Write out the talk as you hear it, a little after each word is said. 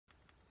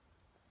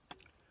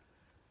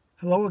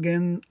Hello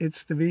again,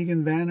 it's the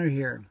Vegan Vanner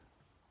here.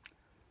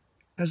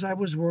 As I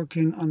was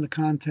working on the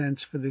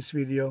contents for this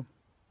video,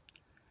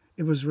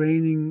 it was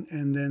raining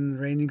and then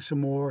raining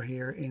some more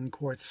here in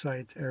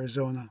Quartzsite,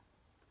 Arizona.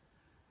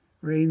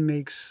 Rain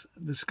makes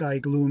the sky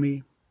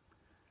gloomy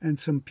and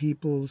some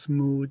people's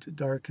mood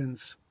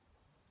darkens.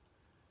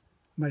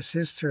 My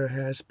sister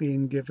has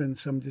been given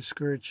some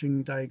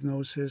discouraging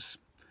diagnosis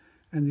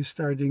and is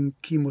starting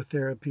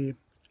chemotherapy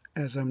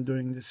as I'm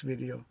doing this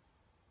video.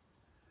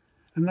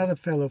 Another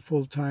fellow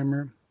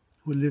full-timer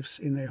who lives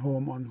in a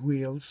home on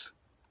wheels,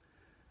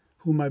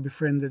 whom I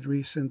befriended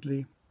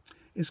recently,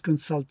 is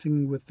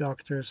consulting with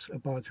doctors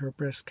about her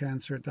breast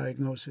cancer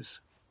diagnosis.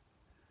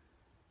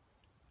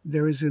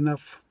 There is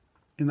enough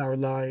in our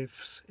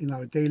lives, in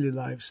our daily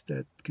lives,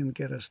 that can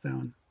get us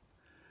down.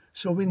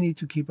 So we need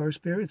to keep our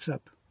spirits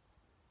up.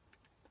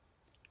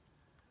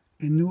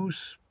 A new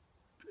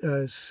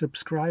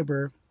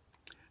subscriber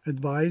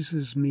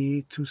advises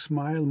me to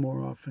smile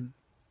more often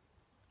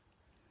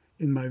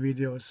in my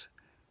videos.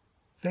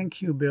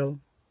 Thank you, Bill.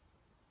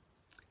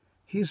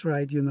 He's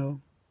right, you know.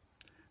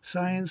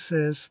 Science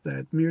says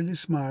that merely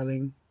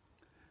smiling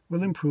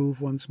will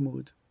improve one's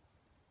mood.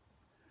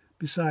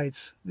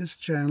 Besides, this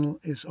channel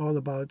is all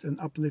about an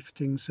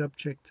uplifting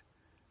subject,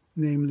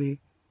 namely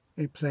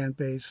a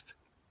plant-based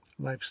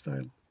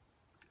lifestyle.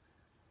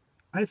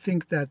 I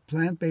think that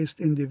plant-based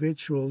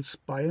individuals,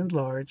 by and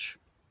large,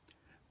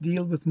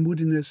 deal with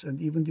moodiness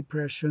and even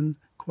depression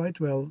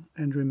quite well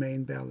and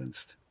remain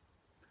balanced.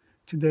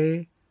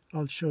 Today,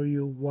 I'll show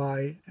you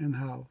why and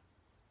how.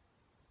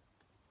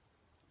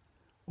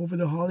 Over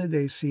the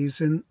holiday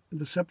season,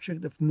 the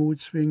subject of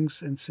mood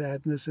swings and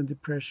sadness and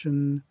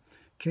depression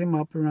came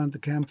up around the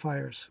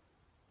campfires.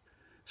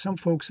 Some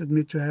folks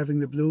admit to having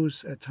the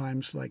blues at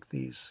times like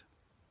these.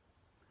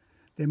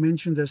 They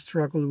mention their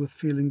struggle with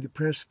feeling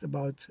depressed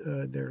about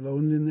their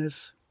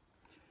loneliness.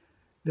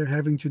 They're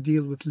having to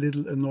deal with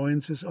little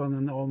annoyances on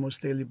an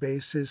almost daily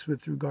basis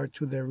with regard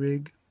to their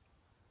rig.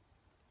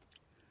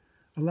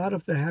 A lot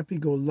of the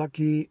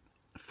happy-go-lucky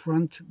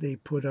front they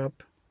put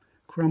up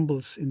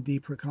crumbles in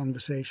deeper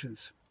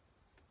conversations.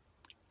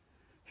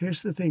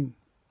 Here's the thing.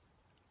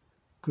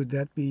 Could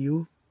that be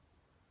you?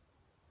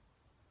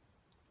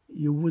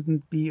 You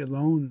wouldn't be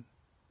alone.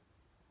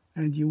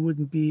 And you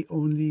wouldn't be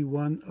only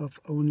one of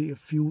only a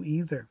few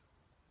either.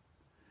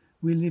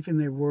 We live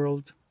in a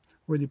world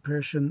where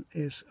depression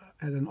is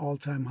at an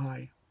all-time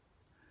high.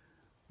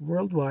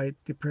 Worldwide,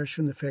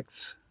 depression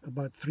affects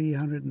about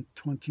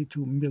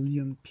 322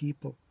 million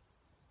people.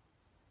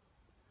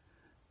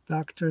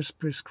 Doctors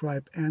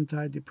prescribe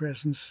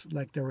antidepressants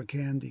like they were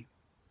candy.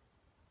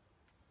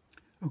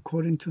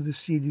 According to the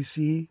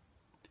CDC,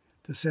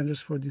 the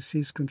Centers for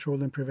Disease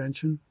Control and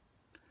Prevention,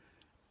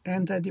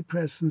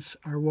 antidepressants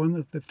are one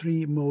of the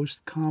 3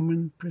 most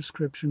common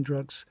prescription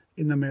drugs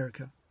in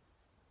America.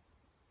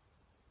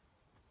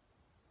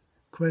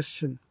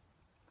 Question: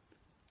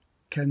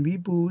 can we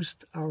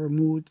boost our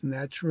mood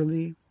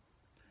naturally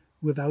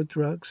without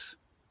drugs?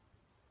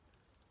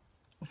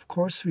 Of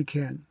course we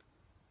can.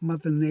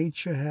 Mother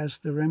Nature has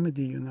the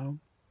remedy, you know.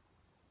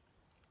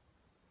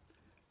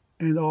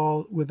 And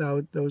all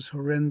without those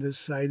horrendous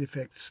side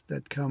effects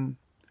that come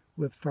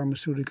with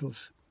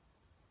pharmaceuticals.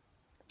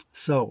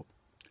 So,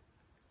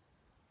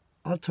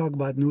 I'll talk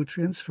about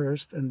nutrients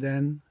first and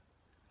then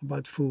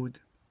about food,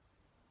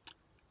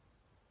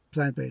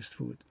 plant-based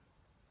food.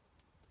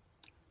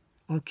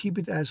 I'll keep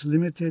it as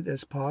limited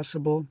as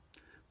possible,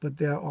 but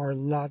there are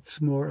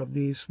lots more of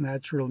these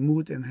natural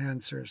mood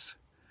enhancers.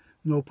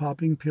 No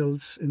popping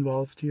pills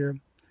involved here,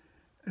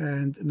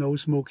 and no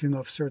smoking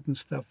of certain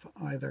stuff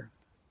either.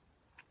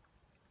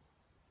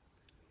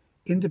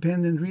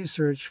 Independent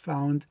research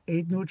found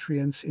 8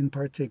 nutrients in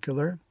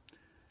particular,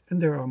 and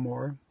there are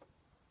more,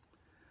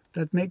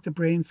 that make the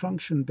brain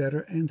function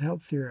better and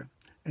healthier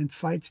and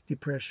fight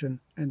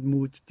depression and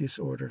mood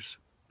disorders.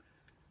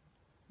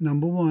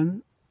 Number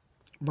 1,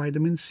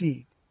 vitamin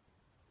C.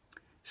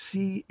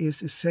 C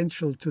is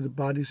essential to the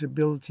body's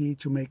ability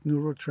to make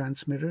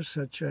neurotransmitters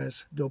such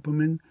as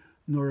dopamine,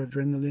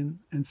 noradrenaline,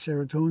 and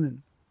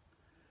serotonin.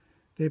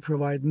 They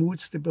provide mood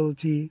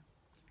stability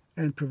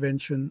and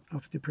prevention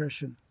of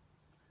depression.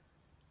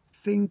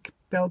 Think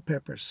bell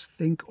peppers,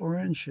 think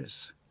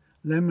oranges,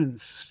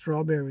 lemons,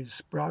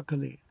 strawberries,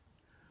 broccoli,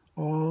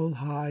 all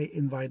high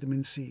in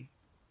vitamin C.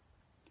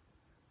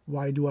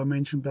 Why do I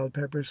mention bell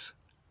peppers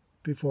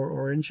before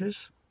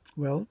oranges?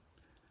 Well,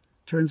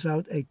 turns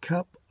out a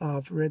cup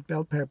of red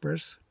bell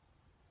peppers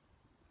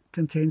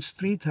contains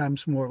 3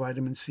 times more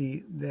vitamin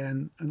C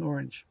than an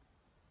orange.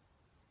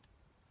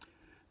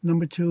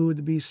 Number 2,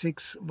 the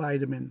B6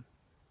 vitamin.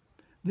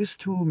 This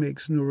too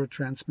makes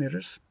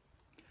neurotransmitters,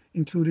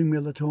 including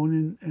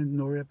melatonin and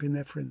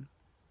norepinephrine.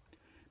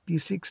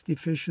 B6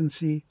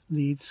 deficiency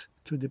leads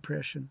to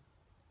depression.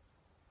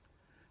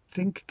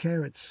 Think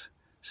carrots,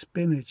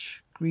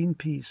 spinach, green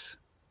peas,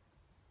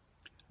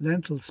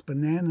 lentils,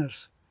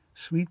 bananas,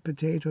 sweet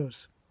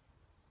potatoes.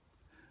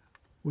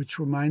 Which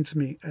reminds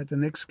me, at the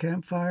next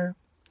campfire,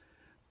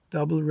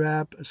 double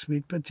wrap a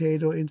sweet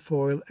potato in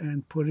foil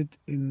and put it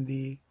in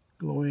the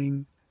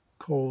glowing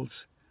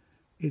coals.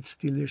 It's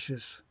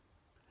delicious.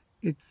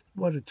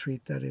 What a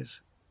treat that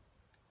is.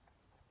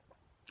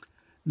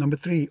 Number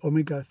 3,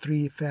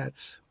 omega-3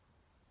 fats.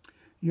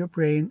 Your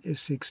brain is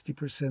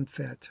 60%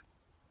 fat.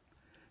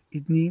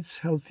 It needs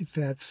healthy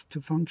fats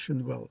to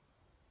function well.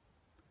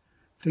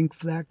 Think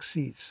flax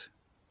seeds,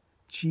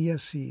 chia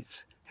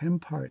seeds,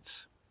 hemp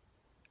hearts,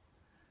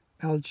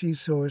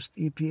 algae-sourced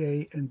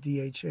EPA and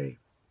DHA.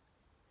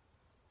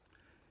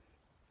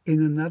 In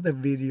another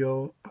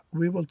video,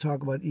 we will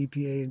talk about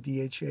EPA and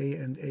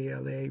DHA and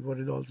ALA, what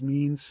it all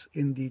means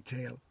in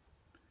detail.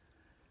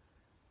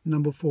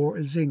 Number 4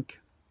 is zinc.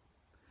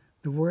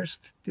 The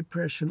worst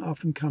depression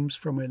often comes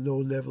from a low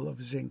level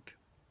of zinc.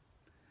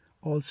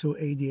 Also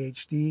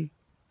ADHD,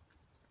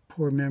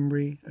 poor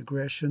memory,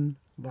 aggression,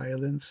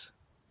 violence.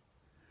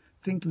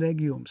 Think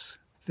legumes,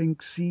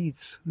 think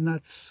seeds,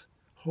 nuts,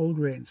 whole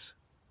grains.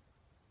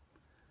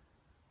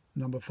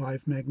 Number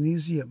 5,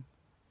 magnesium.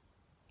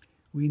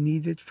 We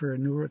need it for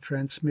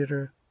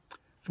neurotransmitter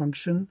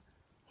function,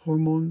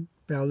 hormone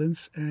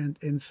balance, and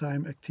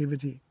enzyme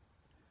activity.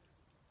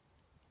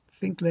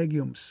 Think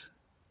legumes,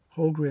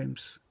 whole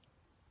grains,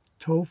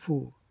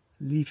 tofu,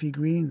 leafy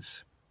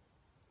greens.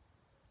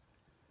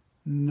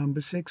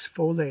 Number 6,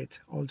 folate,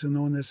 also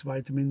known as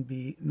vitamin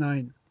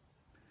B9.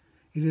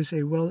 It is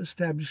a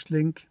well-established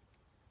link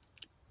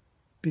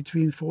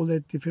between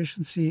folate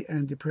deficiency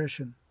and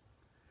depression.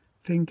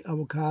 Think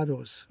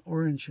avocados,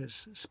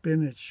 oranges,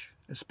 spinach,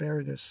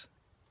 asparagus.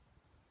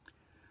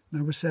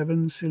 Number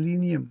 7,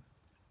 selenium.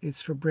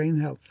 It's for brain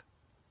health.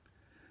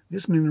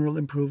 This mineral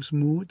improves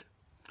mood,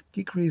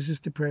 decreases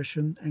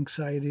depression,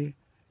 anxiety,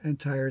 and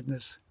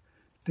tiredness.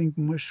 Think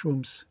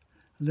mushrooms,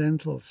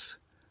 lentils,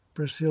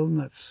 Brazil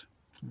nuts,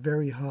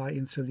 very high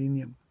in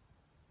selenium.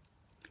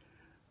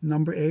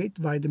 Number 8,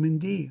 vitamin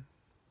D,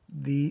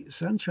 the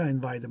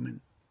sunshine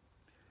vitamin.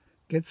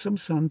 Get some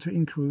sun to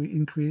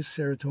increase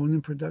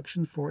serotonin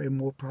production for a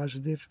more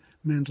positive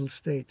mental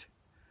state.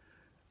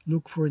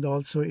 Look for it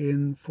also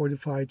in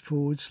fortified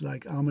foods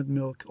like almond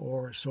milk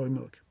or soy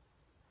milk.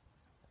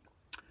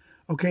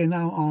 Okay,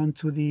 now on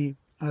to the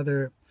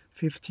other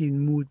 15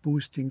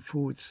 mood-boosting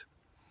foods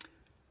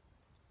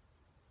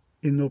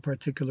in no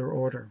particular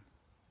order.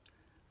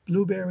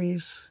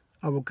 Blueberries,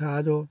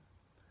 avocado,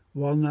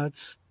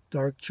 walnuts,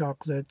 dark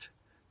chocolate,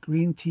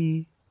 green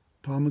tea,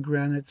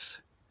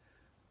 pomegranates,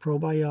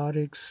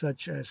 probiotics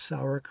such as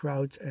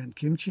sauerkraut and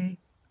kimchi,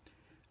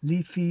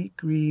 leafy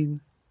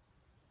green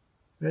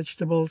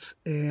vegetables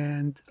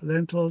and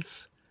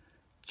lentils,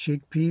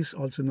 chickpeas,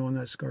 also known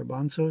as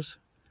garbanzos,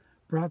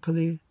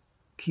 broccoli,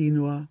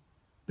 quinoa,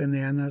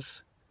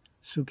 bananas,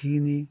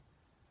 zucchini,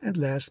 and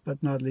last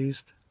but not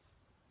least,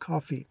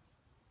 coffee.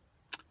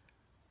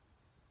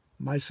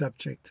 My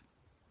subject.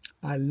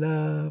 I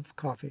love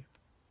coffee.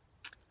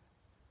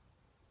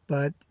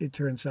 But it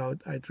turns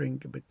out I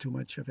drink a bit too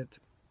much of it.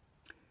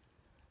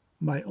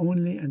 My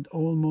only and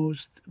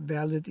almost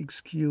valid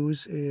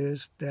excuse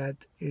is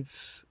that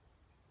it's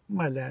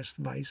my last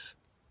vice.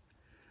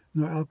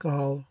 No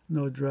alcohol,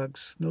 no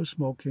drugs, no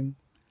smoking,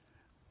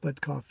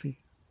 but coffee.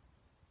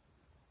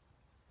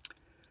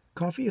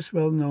 Coffee is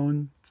well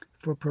known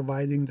for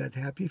providing that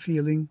happy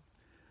feeling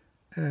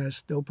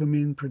as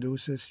dopamine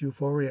produces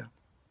euphoria.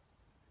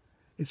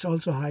 It's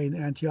also high in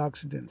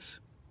antioxidants.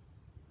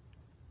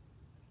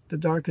 The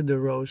darker the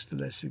roast, the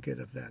less you get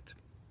of that.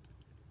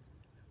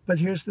 But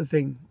here's the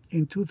thing.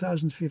 In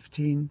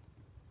 2015,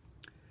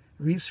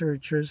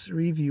 researchers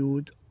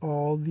reviewed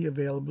all the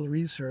available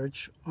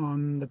research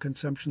on the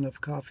consumption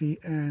of coffee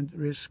and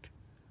risk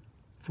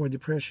for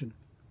depression.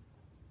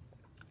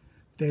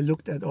 They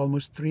looked at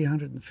almost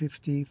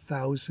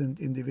 350,000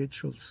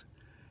 individuals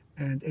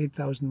and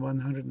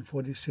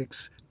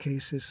 8,146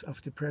 cases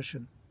of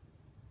depression.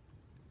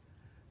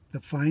 The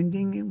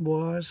finding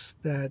was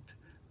that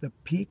the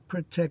peak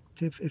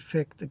protective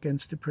effect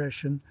against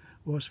depression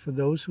was for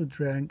those who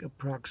drank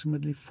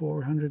approximately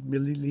 400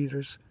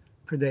 milliliters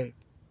per day.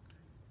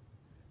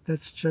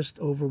 That's just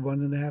over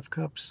 1.5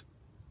 cups.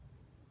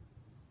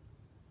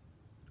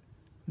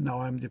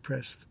 Now I'm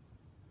depressed.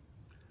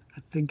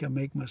 I think I'll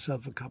make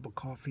myself a cup of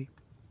coffee.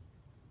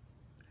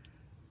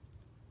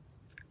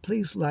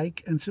 Please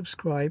like and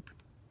subscribe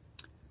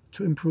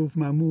to improve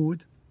my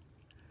mood,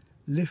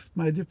 lift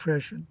my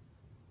depression,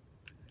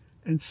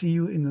 and see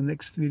you in the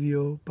next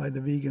video by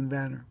the Vegan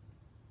Vanner.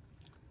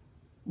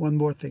 One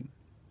more thing.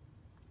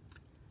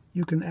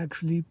 You can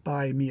actually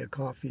buy me a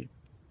coffee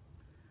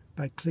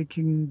by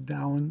clicking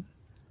down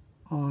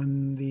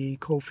on the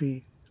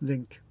Ko-fi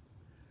link.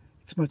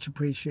 It's much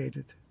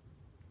appreciated.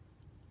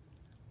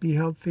 Be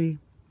healthy,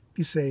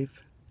 be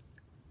safe,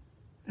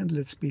 and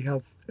let's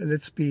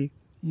be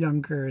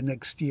younger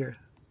next year.